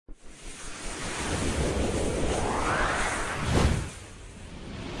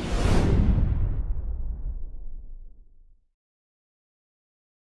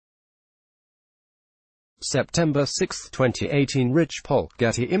September 6, 2018. Rich Polk.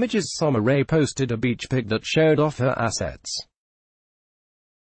 Getty Images Sommer Ray posted a beach pic that showed off her assets.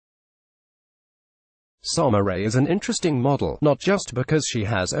 Sommer Ray is an interesting model, not just because she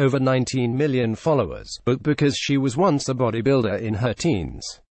has over 19 million followers, but because she was once a bodybuilder in her teens.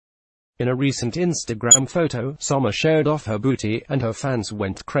 In a recent Instagram photo, Sommer showed off her booty, and her fans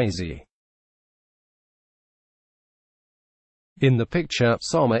went crazy. In the picture,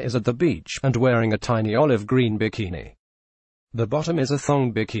 Sommer is at the beach, and wearing a tiny olive green bikini. The bottom is a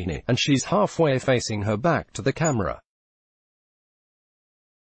thong bikini, and she's halfway facing her back to the camera.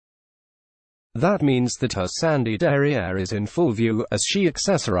 That means that her sandy derriere is in full view, as she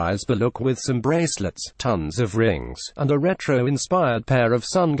accessorized the look with some bracelets, tons of rings, and a retro-inspired pair of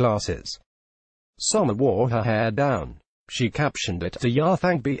sunglasses. Sommer wore her hair down. She captioned it, "Ya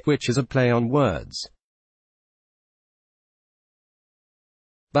Thang Bi," which is a play on words.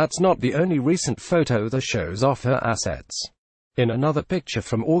 That's not the only recent photo that shows off her assets. In another picture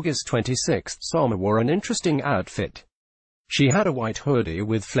from August 26, Sommer wore an interesting outfit. She had a white hoodie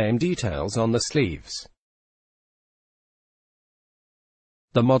with flame details on the sleeves.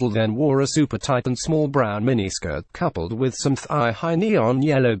 The model then wore a super tight and small brown miniskirt, coupled with some thigh-high neon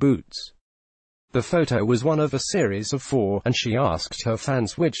yellow boots. The photo was one of a series of 4, and she asked her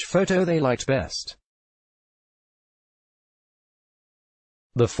fans which photo they liked best.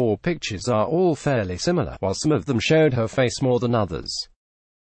 The 4 pictures are all fairly similar, while some of them showed her face more than others.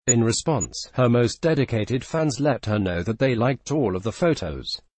 In response, her most dedicated fans let her know that they liked all of the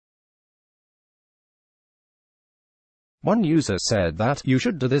photos. One user said that, "You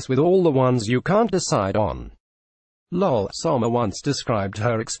should do this with all the ones you can't decide on." Lol. Sommer once described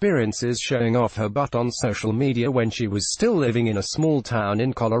her experiences showing off her butt on social media when she was still living in a small town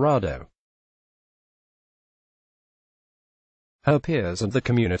in Colorado. Her peers and the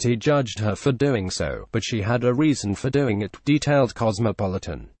community judged her for doing so, but she had a reason for doing it, detailed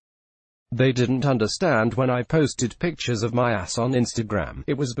Cosmopolitan. "They didn't understand when I posted pictures of my ass on Instagram.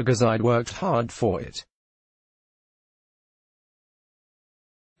 It was because I'd worked hard for it.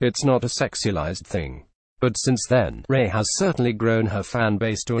 It's not a sexualized thing." But since then, Ray has certainly grown her fan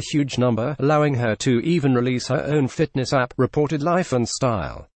base to a huge number, allowing her to even release her own fitness app, reported Life and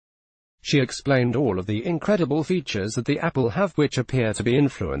Style. She explained all of the incredible features that the app will have, which appear to be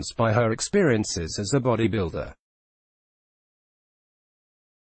influenced by her experiences as a bodybuilder.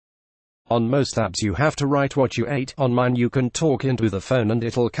 "On most apps you have to write what you ate. On mine you can talk into the phone and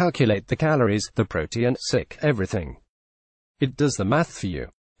it'll calculate the calories, the protein, everything. It does the math for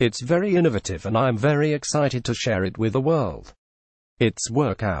you. It's very innovative and I'm very excited to share it with the world. It's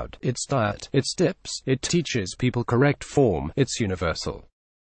workout, it's diet, it's tips, it teaches people correct form, it's universal.